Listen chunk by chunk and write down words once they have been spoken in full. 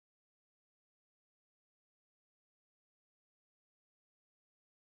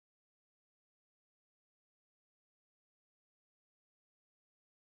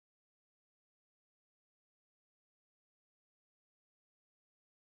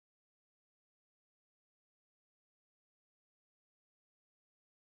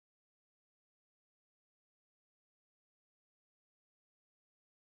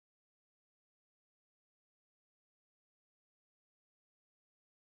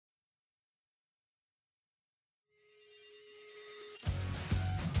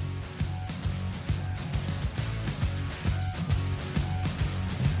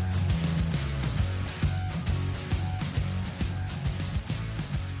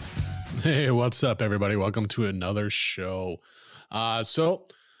Hey, what's up, everybody? Welcome to another show. So,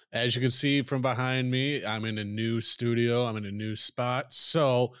 as you can see from behind me, I'm in a new studio. I'm in a new spot.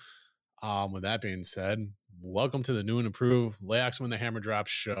 With that being said, welcome to the new and improved Layak When the Hammer Drops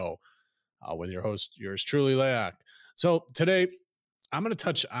show with your host, yours truly, Layak. So, today I'm going to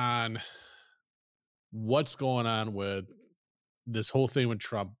touch on what's going on with this whole thing with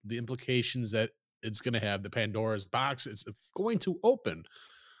Trump, the implications that it's going to have, the Pandora's box it's going to open,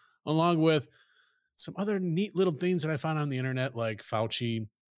 along with some other neat little things that I found on the internet, like Fauci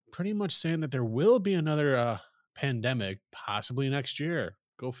pretty much saying that there will be another pandemic possibly next year.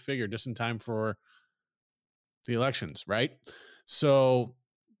 Go figure, just in time for the elections, right? So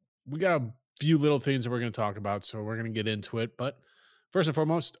we got a few little things that we're going to talk about, so we're going to get into it. But first and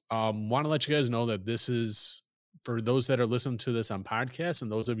foremost, want to let you guys know that this is for those that are listening to this on podcasts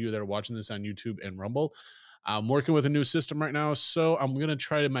and those of you that are watching this on YouTube and Rumble. I'm working with a new system right now, so I'm going to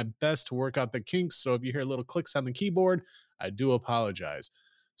try my best to work out the kinks. So if you hear little clicks on the keyboard, I do apologize.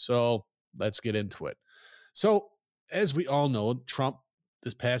 So let's get into it. So, as we all know, Trump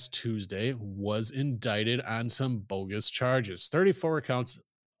this past Tuesday was indicted on some bogus charges, 34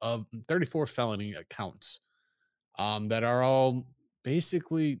 felony accounts that are all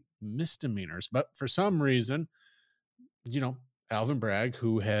basically misdemeanors. But for some reason, Alvin Bragg,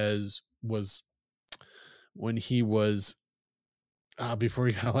 who was when he was before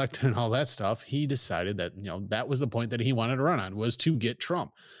he got elected and all that stuff, he decided that that was the point that he wanted to run on, was to get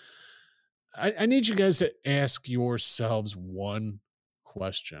Trump. I need you guys to ask yourselves one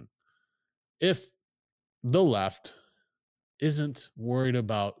question: if the left isn't worried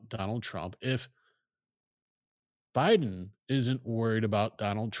about Donald Trump, if Biden isn't worried about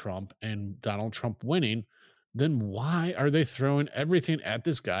Donald Trump and Donald Trump winning, then why are they throwing everything at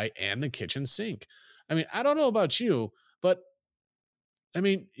this guy and the kitchen sink? I mean, I don't know about you, but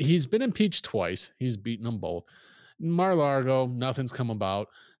he's been impeached twice. He's beaten them both. Mar-a-Lago, nothing's come about.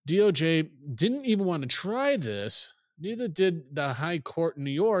 DOJ didn't even want to try this. Neither did the High Court in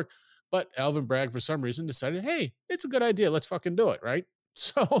New York. But Alvin Bragg, for some reason, decided, hey, it's a good idea. Let's fucking do it, right?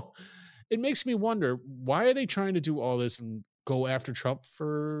 So it makes me wonder, why are they trying to do all this and go after Trump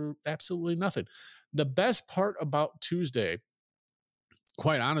for absolutely nothing? The best part about Tuesday,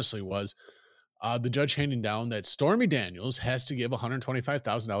 quite honestly, was the judge handing down that Stormy Daniels has to give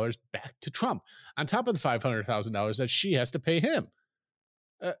 $125,000 back to Trump on top of the $500,000 that she has to pay him.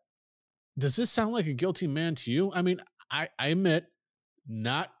 Does this sound like a guilty man to you? I mean, I admit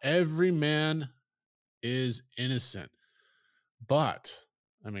not every man is innocent, but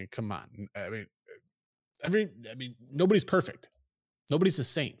come on. Nobody's perfect. Nobody's a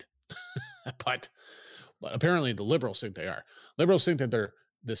saint, but apparently the liberals think they are. Liberals think that they're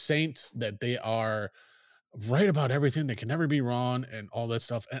the saints, that they are right about everything, they can never be wrong and all that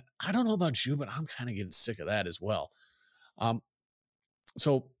stuff. And I don't know about you, but I'm kind of getting sick of that as well.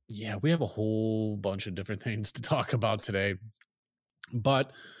 So yeah, we have a whole bunch of different things to talk about today,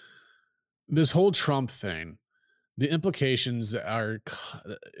 but this whole Trump thing, the implications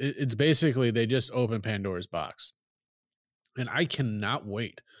it's basically, they just open Pandora's box. And I cannot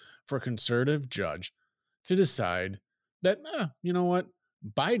wait for a conservative judge to decide that, you know what,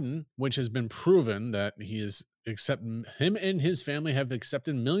 Biden, which has been proven that him and his family have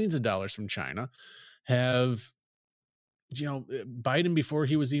accepted millions of dollars from China, Biden, before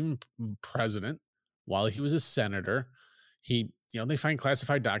he was even president, while he was a senator, they find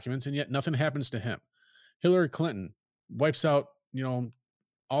classified documents, and yet nothing happens to him. Hillary Clinton wipes out,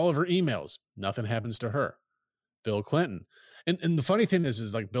 all of her emails. Nothing happens to her. Bill Clinton. And the funny thing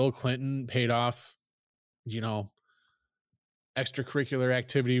is like Bill Clinton paid off, extracurricular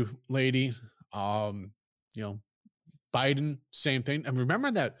activity lady. Biden, same thing. And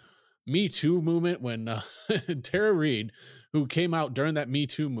remember that Me Too movement when Tara Reid, who came out during that Me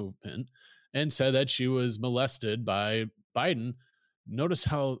Too movement and said that she was molested by Biden. Notice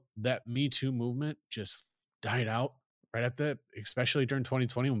how that Me Too movement just died out right at that, especially during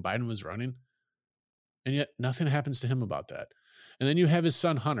 2020 when Biden was running. And yet nothing happens to him about that. And then you have his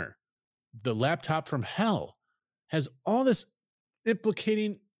son, Hunter. The laptop from hell has all this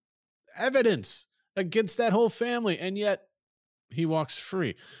implicating evidence against that whole family. And yet he walks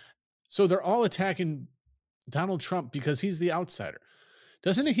free. So they're all attacking Donald Trump because he's the outsider.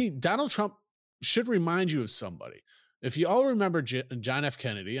 Donald Trump should remind you of somebody. If you all remember John F.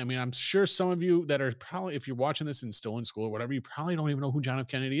 Kennedy, I'm sure some of you that are probably, if you're watching this and still in school or whatever, you probably don't even know who John F.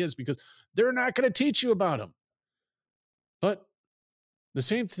 Kennedy is because they're not going to teach you about him. But the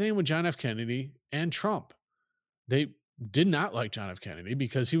same thing with John F. Kennedy and Trump. They did not like John F. Kennedy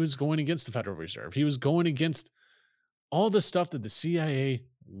because he was going against the Federal Reserve. He was going against all the stuff that the CIA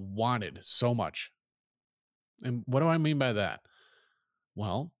wanted so much. And what do I mean by that?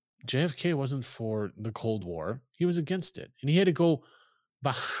 Well, JFK wasn't for the Cold War, he was against it. And he had to go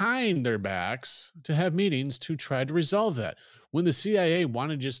behind their backs to have meetings to try to resolve that. When the CIA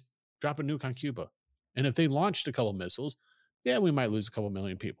wanted to just drop a nuke on Cuba, and if they launched a couple missiles, yeah, we might lose a couple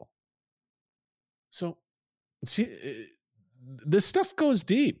million people. So, see, this stuff goes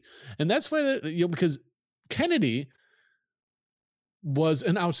deep. And that's why, because Kennedy was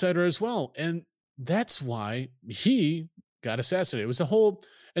an outsider as well. And that's why he got assassinated. It was a whole,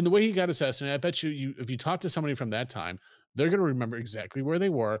 and the way he got assassinated, I bet you if you talk to somebody from that time, they're going to remember exactly where they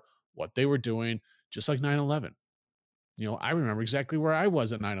were, what they were doing, just like 9/11. I remember exactly where I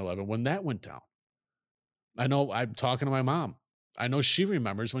was at 9/11 when that went down. I know I'm talking to my mom. I know she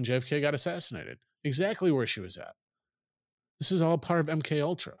remembers when JFK got assassinated, exactly where she was at. This is all part of MK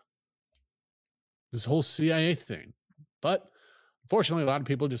Ultra, this whole CIA thing. But unfortunately, a lot of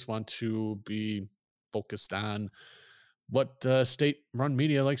people just want to be focused on what state-run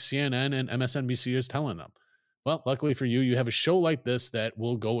media like CNN and MSNBC is telling them. Well, luckily for you, you have a show like this that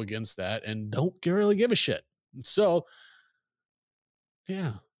will go against that and don't really give a shit. So,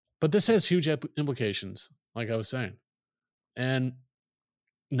 yeah. But this has huge implications, like I was saying. And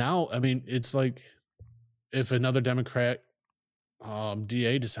now, I mean, it's like if another Democrat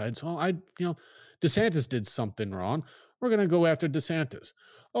DA decides, well, DeSantis did something wrong. We're going to go after DeSantis.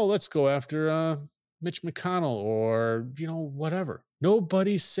 Oh, let's go after Mitch McConnell or, whatever.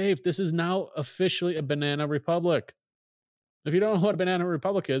 Nobody's safe. This is now officially a banana republic. If you don't know what a banana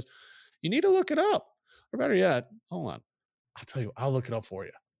republic is, you need to look it up. Or better yet, hold on. I'll tell you, I'll look it up for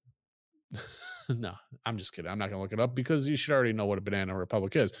you. No, I'm just kidding. I'm not going to look it up because you should already know what a banana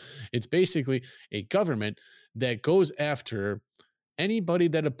republic is. It's basically a government that goes after anybody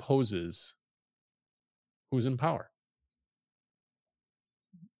that opposes who's in power.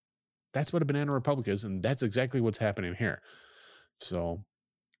 That's what a banana republic is, and that's exactly what's happening here. So,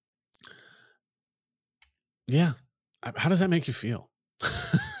 yeah. How does that make you feel?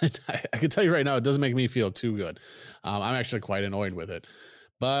 I can tell you right now, it doesn't make me feel too good. I'm actually quite annoyed with it,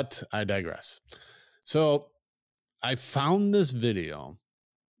 but I digress. So I found this video,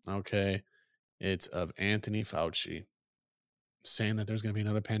 okay? It's of Anthony Fauci saying that there's going to be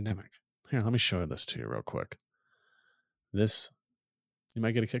another pandemic. Here, let me show this to you real quick. This you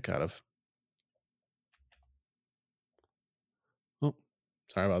might get a kick out of. Oh,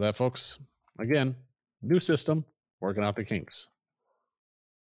 sorry about that, folks. Again, new system, working out the kinks.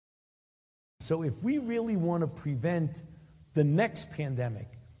 So if we really want to prevent the next pandemic,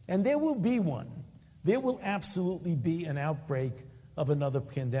 and there will be one, there will absolutely be an outbreak of another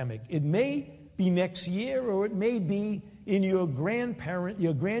pandemic. It may be next year, or it may be in your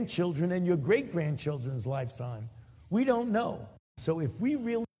grandchildren, and your great-grandchildren's lifetime. We don't know. So if we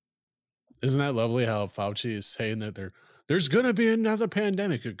really... Isn't that lovely how Fauci is saying that there's going to be another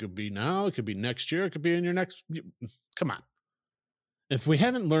pandemic? It could be now, it could be next year, it could be in your next... Come on. If we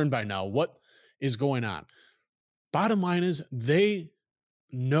haven't learned by now what is going on, bottom line is they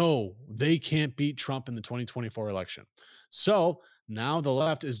know they can't beat Trump in the 2024 election. So now the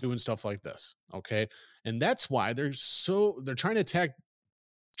left is doing stuff like this, okay? And that's why they're trying to attack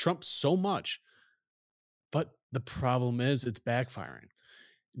Trump so much. But the problem is it's backfiring.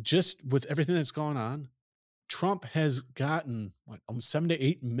 Just with everything that's gone on, Trump has gotten almost $7 to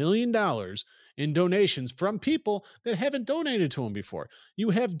 $8 million in donations from people that haven't donated to him before.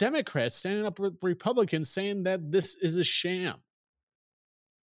 You have Democrats standing up with Republicans saying that this is a sham.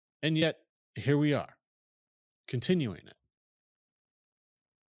 And yet, here we are, continuing it.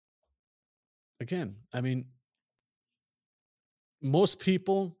 Again, I mean, most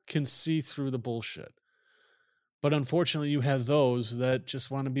people can see through the bullshit. But unfortunately, you have those that just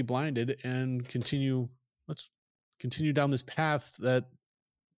want to be blinded and continue. Let's continue down this path that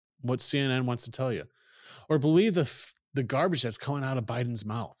what CNN wants to tell you. Or believe the garbage that's coming out of Biden's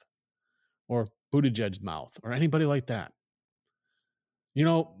mouth or Buttigieg's mouth or anybody like that.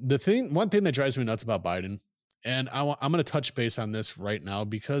 One thing that drives me nuts about Biden, and I'm going to touch base on this right now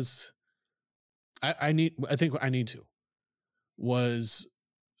because I think I need to, was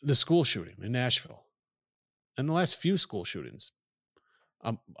the school shooting in Nashville and the last few school shootings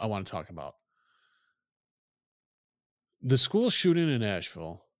I want to talk about. The school shooting in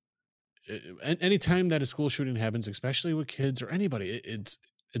Nashville, anytime that a school shooting happens, especially with kids or anybody, it's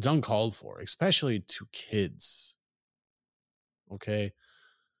uncalled for, especially to kids. Okay.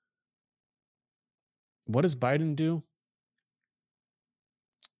 What does Biden do?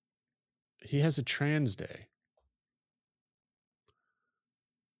 He has a trans day.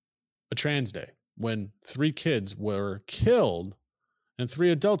 A trans day when 3 kids were killed and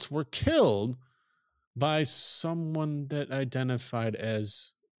 3 adults were killed by someone that identified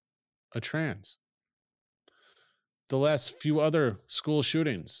as a trans. The last few other school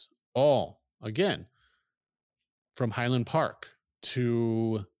shootings, all, again, from Highland Park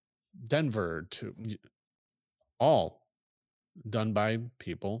to Denver to all done by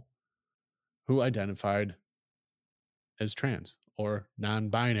people who identified as trans or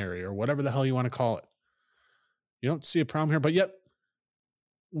non-binary or whatever the hell you want to call it. You don't see a problem here, but yet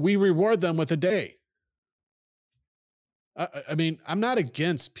we reward them with a day. I mean, I'm not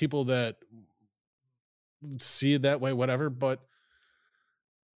against people that see it that way, whatever, but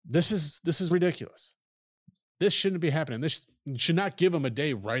this is ridiculous. This shouldn't be happening. This should not give them a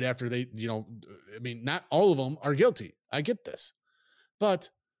day right after they, I mean, not all of them are guilty. I get this. But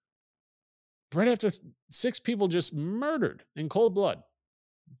right after 6 people just murdered in cold blood,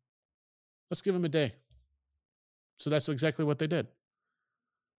 let's give them a day. So that's exactly what they did.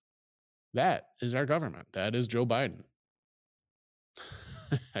 That is our government. That is Joe Biden.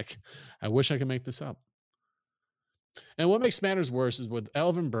 I wish I could make this up. And what makes matters worse is with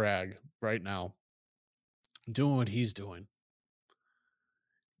Alvin Bragg right now doing what he's doing.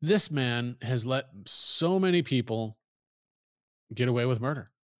 This man has let so many people get away with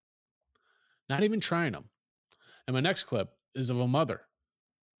murder, not even trying them. And my next clip is of a mother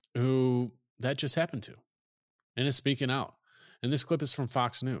who that just happened to and is speaking out. And this clip is from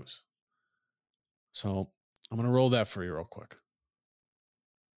Fox News. So I'm going to roll that for you real quick.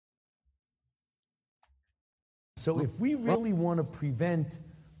 So if we really want to prevent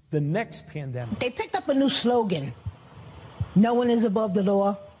the next pandemic. They picked up a new slogan. No one is above the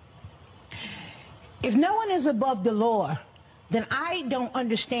law. If no one is above the law, then I don't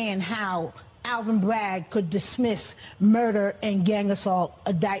understand how Alvin Bragg could dismiss murder and gang assault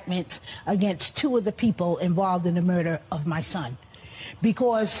indictments against 2 of the people involved in the murder of my son.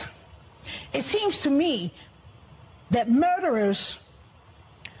 Because it seems to me that murderers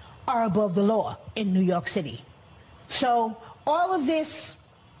are above the law in New York City. So all of this,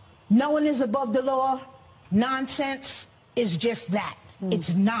 no one is above the law, nonsense is just that.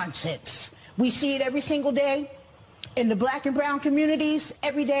 It's nonsense. We see it every single day in the black and brown communities,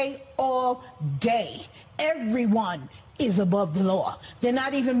 every day, all day. Everyone is above the law. They're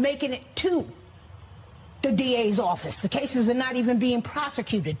not even making it to the DA's office. The cases are not even being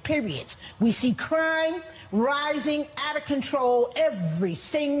prosecuted, period. We see crime rising out of control every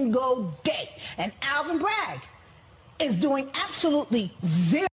single day. And Alvin Bragg is doing absolutely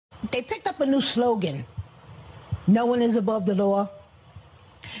zero. They picked up a new slogan. No one is above the law.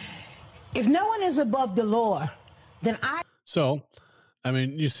 If no one is above the law, then So, I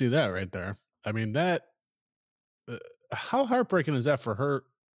mean, you see that right there. I mean, that, how heartbreaking is that for her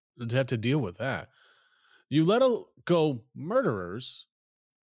to have to deal with that? You let go murderers,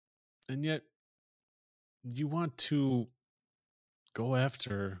 and yet you want to go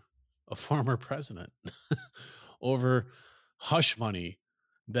after a former president over hush money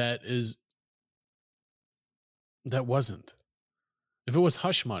that wasn't. If it was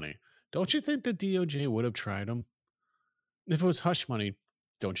hush money, don't you think the DOJ would have tried him? If it was hush money,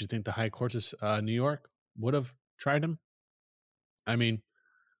 don't you think the High Court of New York would have tried him? I mean,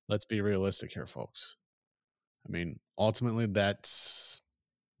 let's be realistic here, folks. I mean, ultimately, that's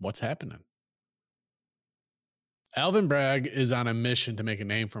what's happening. Alvin Bragg is on a mission to make a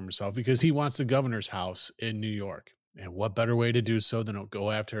name for himself because he wants the governor's house in New York. And what better way to do so than to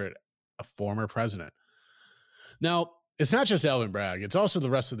go after a former president? Now, it's not just Alvin Bragg. It's also the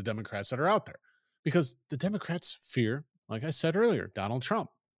rest of the Democrats that are out there because the Democrats fear, like I said earlier, Donald Trump.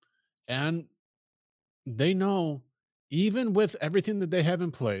 And they know, even with everything that they have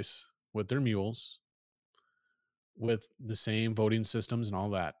in place with their mules, with the same voting systems and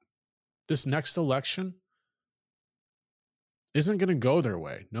all that, this next election isn't going to go their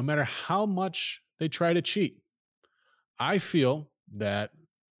way, no matter how much they try to cheat. I feel that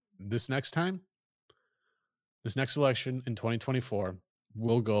this next election in 2024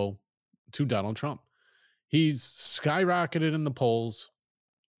 will go to Donald Trump. He's skyrocketed in the polls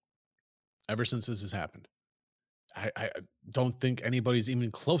ever since this has happened. I don't think anybody's even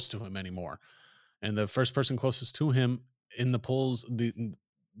close to him anymore. And the first person closest to him in the polls,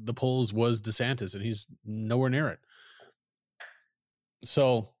 the polls was DeSantis, and he's nowhere near it.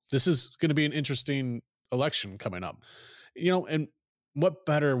 So this is going to be an interesting election coming up. And what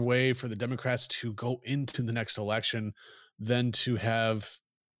better way for the Democrats to go into the next election than to have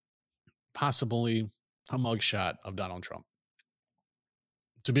possibly a mugshot of Donald Trump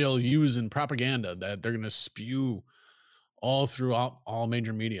to be able to use in propaganda that they're going to spew all throughout all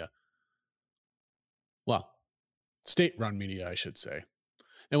major media. Well, state-run media, I should say.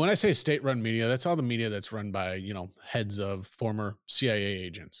 And when I say state-run media, that's all the media that's run by, heads of former CIA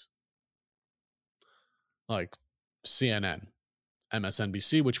agents, like CNN,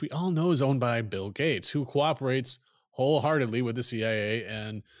 MSNBC, which we all know is owned by Bill Gates, who cooperates wholeheartedly with the CIA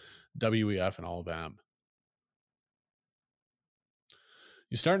and WEF and all of them.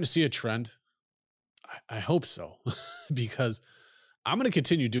 You're starting to see a trend. I hope so, because I'm going to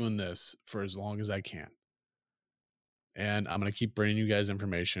continue doing this for as long as I can. And I'm going to keep bringing you guys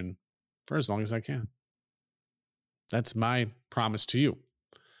information for as long as I can. That's my promise to you.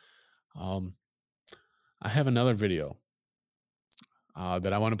 I have another video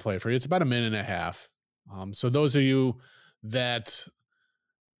that I want to play for you. It's about a minute and a half. So those of you that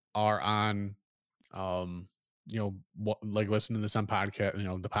are on, like listening to this on podcast,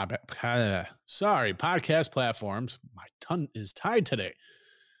 podcast platforms. My tongue is tied today.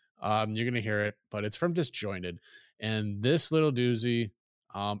 You're going to hear it, but it's from Disjointed. And this little doozy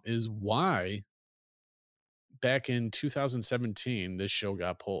is why back in 2017, this show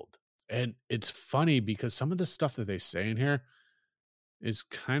got pulled. And it's funny because some of the stuff that they say in here is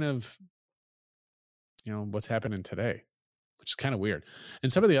kind of, what's happening today, which is kind of weird.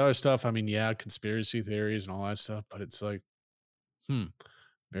 And some of the other stuff, I mean, yeah, conspiracy theories and all that stuff, but it's like,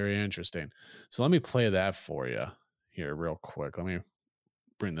 very interesting. So let me play that for you here real quick. Let me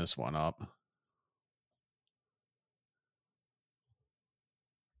bring this one up.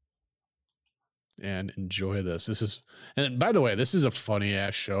 And enjoy this. And by the way, this is a funny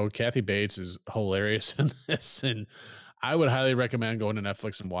ass show. Kathy Bates is hilarious in this, and I would highly recommend going to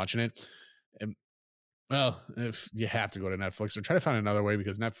Netflix and watching it. And well, if you have to go to Netflix, or try to find another way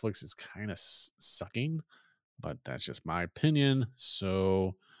because Netflix is kind of sucking, but that's just my opinion.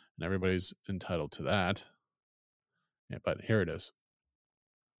 So, and everybody's entitled to that. Yeah, but here it is.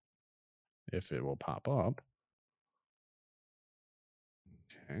 If it will pop up.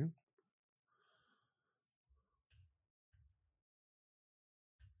 Okay.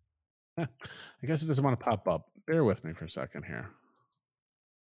 I guess it doesn't want to pop up. Bear with me for a second here.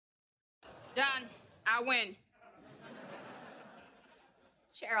 Done. I win.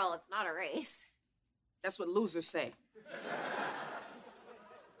 Cheryl, it's not a race. That's what losers say.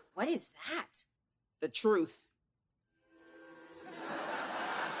 What is that? The truth.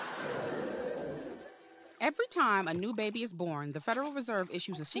 Every time a new baby is born, the Federal Reserve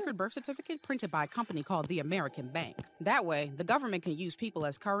issues a secret birth certificate printed by a company called the American Bank. That way, the government can use people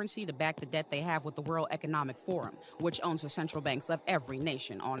as currency to back the debt they have with the World Economic Forum, which owns the central banks of every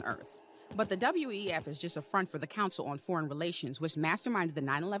nation on Earth. But the WEF is just a front for the Council on Foreign Relations, which masterminded the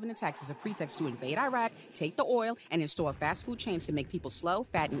 9/11 attacks as a pretext to invade Iraq, take the oil, and install fast food chains to make people slow,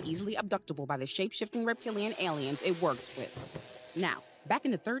 fat, and easily abductable by the shape-shifting reptilian aliens it works with. Now, back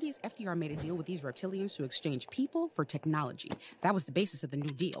in the 30s, FDR made a deal with these reptilians to exchange people for technology. That was the basis of the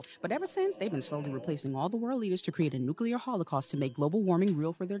New Deal. But ever since, they've been slowly replacing all the world leaders to create a nuclear holocaust to make global warming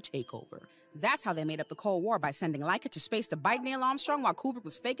real for their takeover. That's how they made up the Cold War, by sending Leica to space to bite Neil Armstrong while Kubrick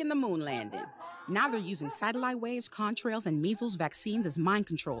was faking the moon landing. Now they're using satellite waves, contrails, and measles vaccines as mind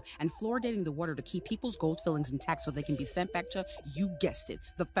control and fluoridating the water to keep people's gold fillings intact so they can be sent back to, you guessed it,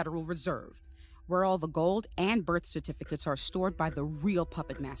 the Federal Reserve, where all the gold and birth certificates are stored by the real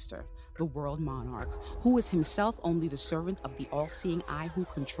puppet master, the world monarch, who is himself only the servant of the all-seeing eye who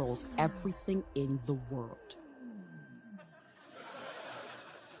controls everything in the world.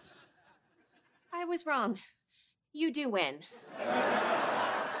 I was wrong. You do win.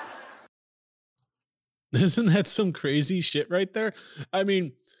 Isn't that some crazy shit right there? I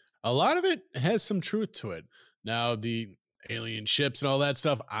mean, a lot of it has some truth to it. Now, the alien ships and all that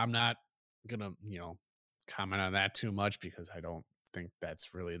stuff, I'm not gonna, comment on that too much because I don't think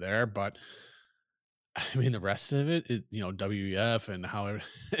that's really there. But I mean, the rest of it, WEF and how,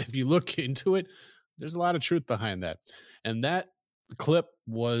 if you look into it, there's a lot of truth behind that. And that clip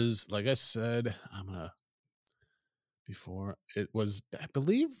was, like I said, before it was, I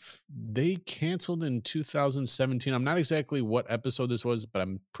believe they canceled in 2017. I'm not exactly what episode this was, but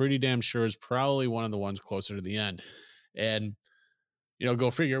I'm pretty damn sure it's probably one of the ones closer to the end. And,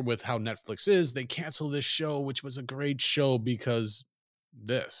 go figure with how Netflix is, they canceled this show, which was a great show because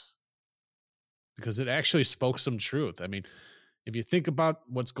it actually spoke some truth. I mean, if you think about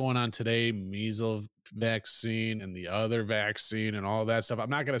what's going on today, measles vaccine and the other vaccine and all that stuff, I'm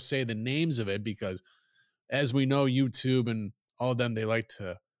not going to say the names of it because, as we know, YouTube and all of them, they like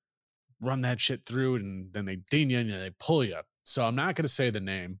to run that shit through and then they ding you and they pull you. So I'm not going to say the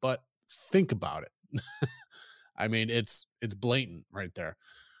name, but think about it. I mean, it's blatant right there.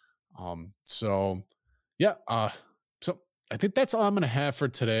 So yeah. So I think that's all I'm going to have for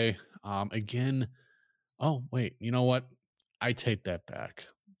today. Again, Oh, wait, you know what? I take that back.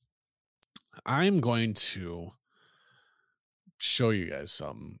 I'm going to show you guys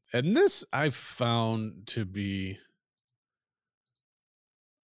something. And this I've found to be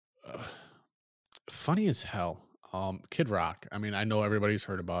uh, funny as hell. Kid Rock. I mean, I know everybody's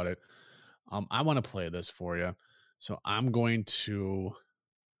heard about it. I want to play this for you. So um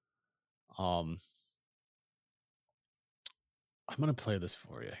I'm going to play this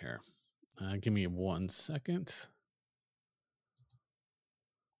for you here. Give me 1 second.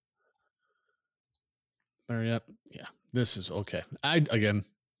 There, yep. Yeah. This is okay. Again,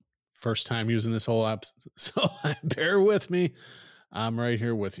 first time using this whole app, so bear with me. I'm right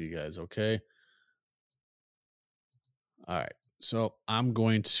here with you guys, okay? All right. So I'm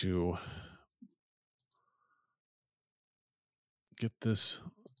going to get this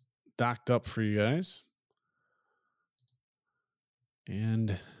docked up for you guys.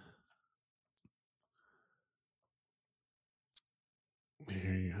 And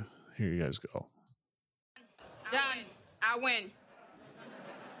here you guys go. Done. I win.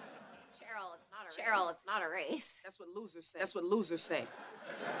 Cheryl, it's not a race. That's what losers say. That's what losers say.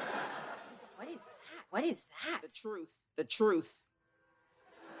 What is that? What is that? The truth. The truth.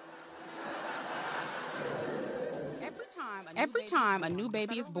 Every time a new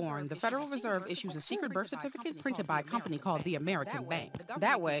baby is born, the Federal Reserve issues a secret birth certificate printed by a company called the American Bank.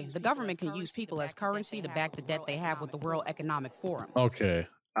 That way, the government can use people as currency to back the debt they have with the World Economic Forum. Okay.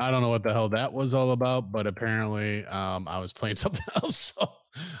 I don't know what the hell that was all about, but apparently I was playing something else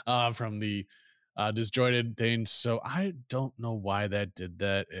from the disjointed things. So I don't know why that did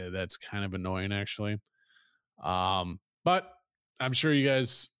that. That's kind of annoying, actually. But I'm sure you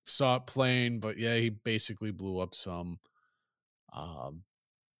guys saw it playing. But yeah, he basically blew up some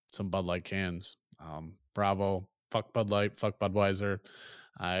Bud Light cans. Bravo, fuck Bud Light, fuck Budweiser.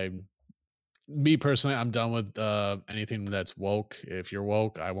 Me personally, I'm done with anything that's woke. If you're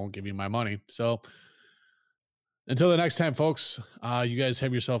woke, I won't give you my money. So until the next time, folks, you guys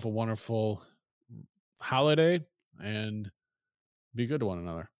have yourself a wonderful holiday and be good to one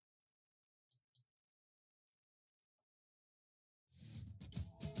another.